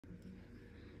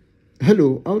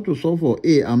Hello, how to solve for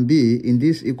a and b in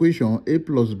this equation? A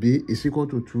plus b is equal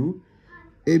to 2,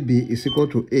 ab is equal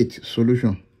to 8.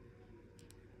 Solution.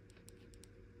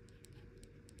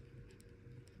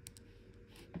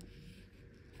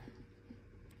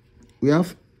 We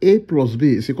have a plus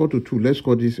b is equal to 2. Let's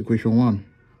call this equation 1.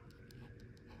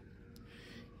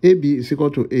 ab is equal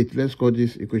to 8. Let's call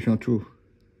this equation 2.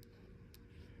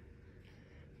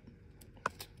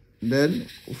 Then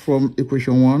from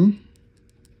equation 1,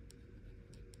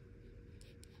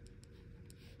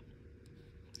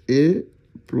 a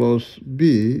plus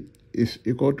b is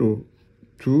equal to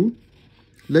 2.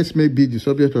 Let's make b the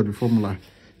subject of the formula.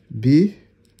 B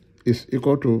is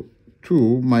equal to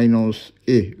 2 minus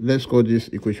a. Let's call this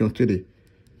equation 3.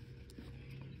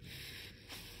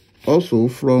 Also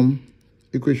from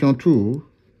equation 2,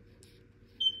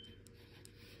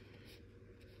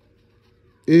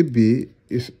 ab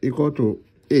is equal to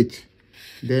 8.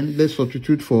 Then let's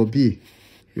substitute for b.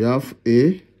 We have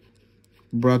a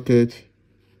bracket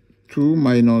 2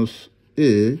 minus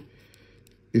a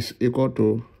is equal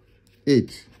to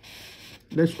 8.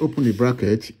 Let's open the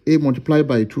bracket. A multiplied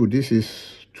by 2. This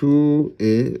is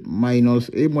 2a minus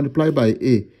a multiplied by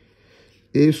a.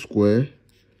 A square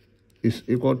is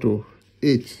equal to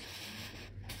 8.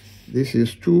 This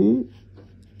is 2a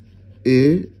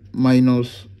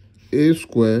minus a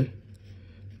square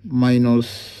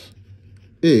minus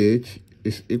 8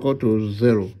 is equal to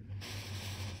 0.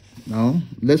 Now,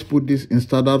 let's put this in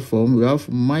standard form. We have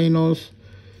minus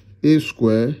a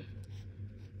square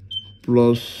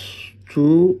plus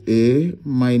 2a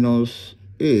minus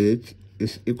 8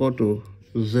 is equal to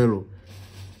 0.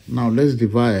 Now, let's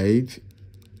divide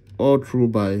all through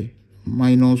by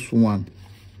minus 1.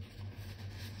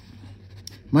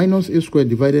 Minus a square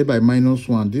divided by minus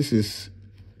 1. This is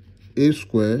a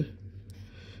square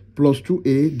plus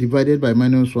 2a divided by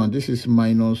minus 1. This is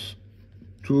minus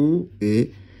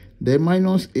 2a. Then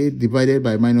minus 8 divided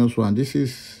by minus 1. This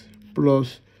is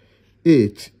plus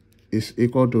 8 is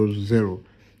equal to 0.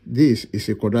 This is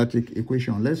a quadratic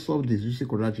equation. Let's solve this using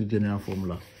quadratic general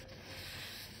formula.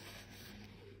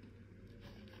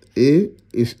 A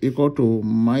is equal to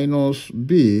minus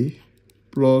b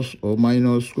plus or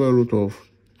minus square root of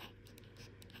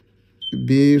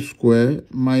b square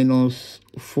minus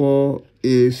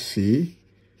 4ac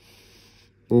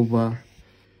over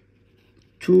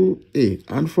 2a.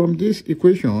 And from this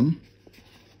equation,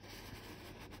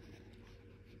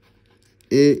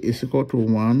 a is equal to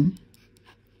 1,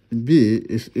 b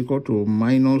is equal to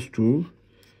minus 2,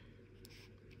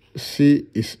 c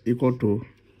is equal to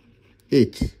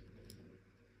 8.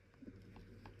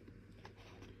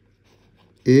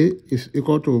 A is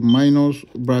equal to minus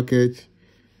bracket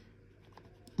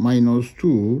minus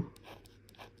 2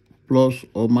 plus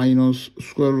or minus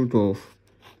square root of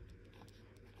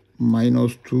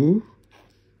minus 2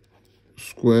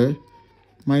 square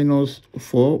minus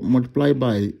 4 multiplied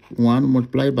by 1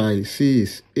 multiplied by c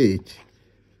is 8.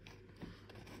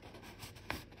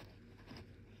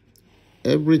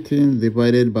 Everything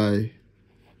divided by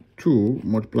 2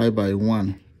 multiplied by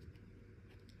 1.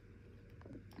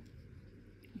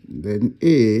 Then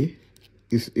a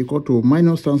is equal to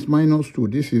minus times minus 2.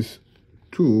 This is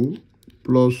 2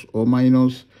 plus or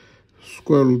minus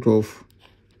square root of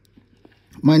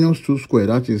minus 2 squared,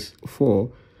 that is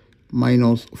 4,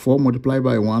 minus 4 multiplied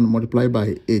by 1 multiplied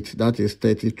by 8, that is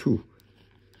 32.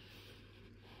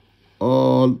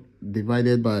 All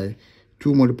divided by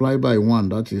 2 multiplied by 1,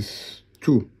 that is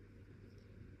 2.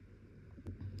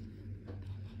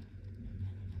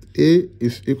 A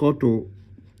is equal to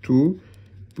 2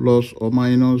 plus or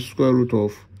minus square root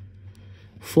of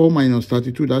 4 minus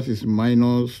 32, that is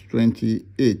minus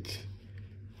 28.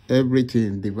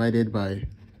 Everything divided by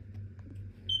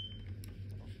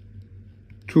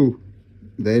 2.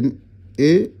 Then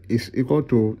a is equal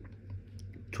to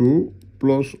 2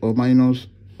 plus or minus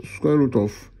square root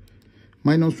of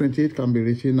minus 28 can be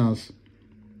written as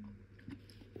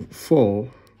 4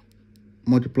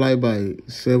 multiplied by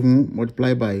 7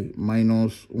 multiplied by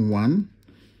minus 1.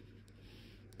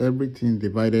 Everything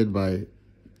divided by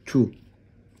 2.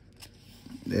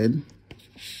 Then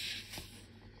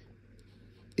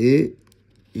a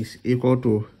is equal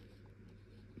to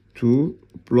 2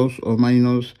 plus or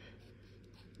minus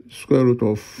square root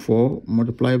of 4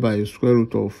 multiplied by square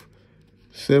root of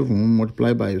 7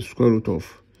 multiplied by square root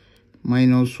of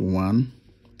minus 1.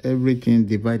 Everything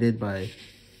divided by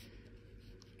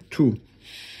 2.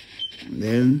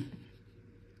 Then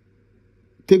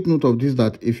take note of this,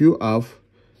 that if you have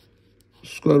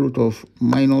square root of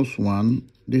minus 1,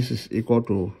 this is equal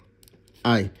to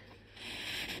I.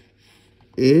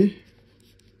 A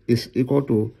is equal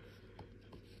to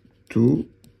 2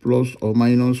 plus or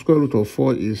minus square root of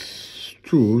 4 is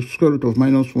 2. Square root of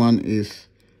minus 1 is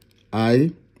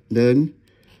I. Then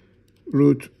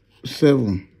root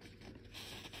 7.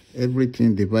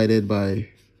 Everything divided by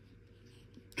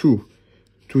 2.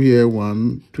 2 here,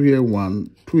 1. 2 here, 1.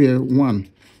 2 here, 1.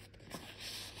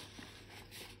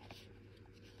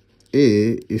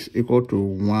 A is equal to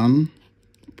 1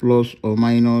 plus or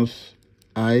minus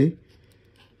I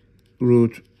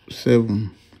root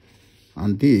 7.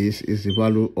 And this is the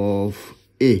value of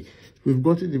A. We've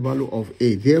gotten the value of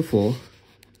A. Therefore,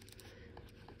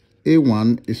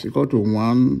 A1 is equal to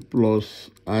 1 plus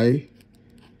I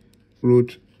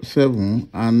root 7,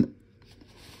 and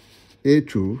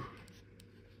A2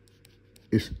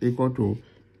 is equal to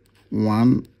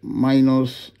 1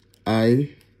 minus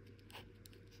I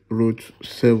root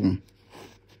 7.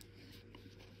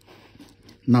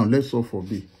 Now let's solve for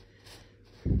B.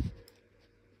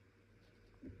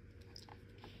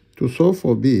 To solve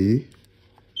for B,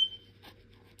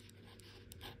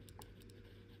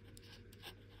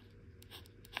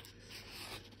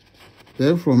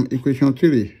 then from equation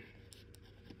 3,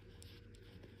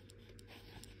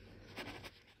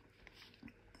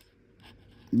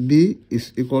 B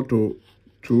is equal to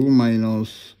 2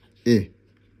 minus A.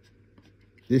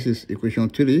 This is equation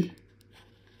 3.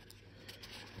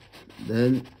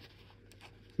 Then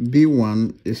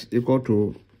B1 is equal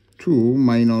to 2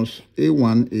 minus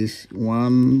A1 is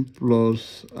 1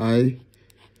 plus I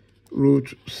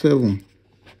root 7.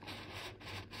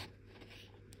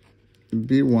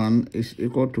 B1 is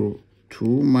equal to 2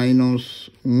 minus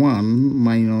 1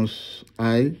 minus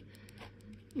I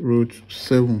root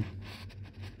 7.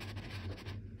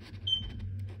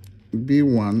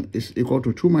 B1 is equal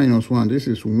to 2 minus 1. This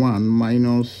is 1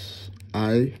 minus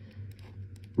I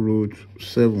root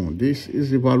 7. This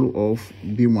is the value of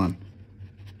B1.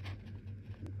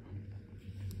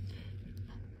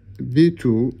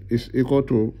 B2 is equal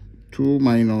to 2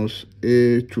 minus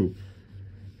A2.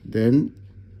 Then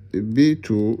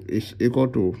B2 is equal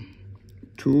to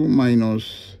 2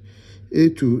 minus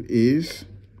A2 is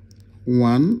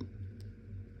 1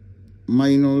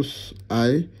 minus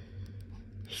I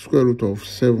square root of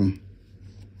 7.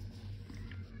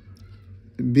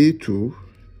 B2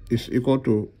 is equal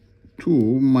to 2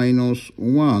 minus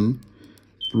 1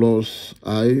 plus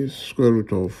I square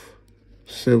root of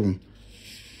 7.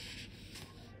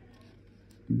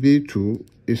 B2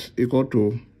 is equal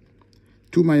to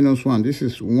 2 minus 1. This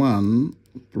is 1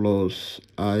 plus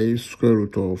I square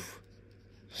root of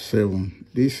 7.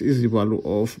 This is the value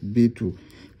of B2.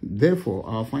 Therefore,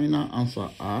 our final answer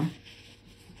are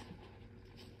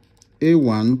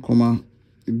A1,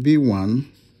 B1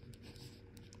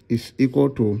 is equal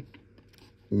to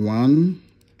 1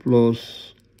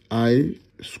 plus I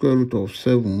square root of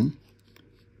 7,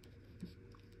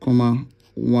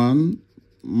 1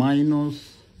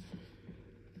 minus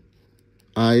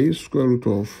I square root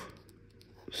of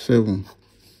 7.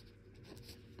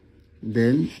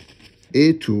 Then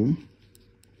A2,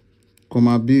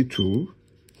 B2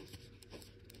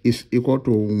 is equal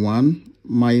to 1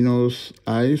 minus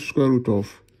I square root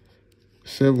of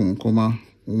 7,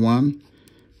 1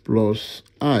 plus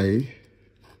I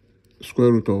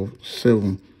square root of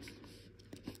 7.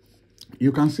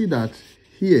 You can see that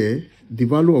here the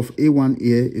value of A1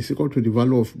 here is equal to the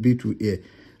value of B2 here,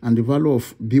 and the value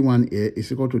of B1 here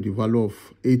is equal to the value of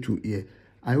A2 here.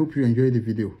 I hope you enjoyed the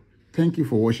video. Thank you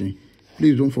for watching.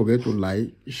 Please don't forget to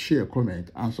like, share,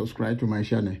 comment, and subscribe to my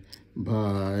channel.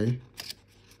 Bye.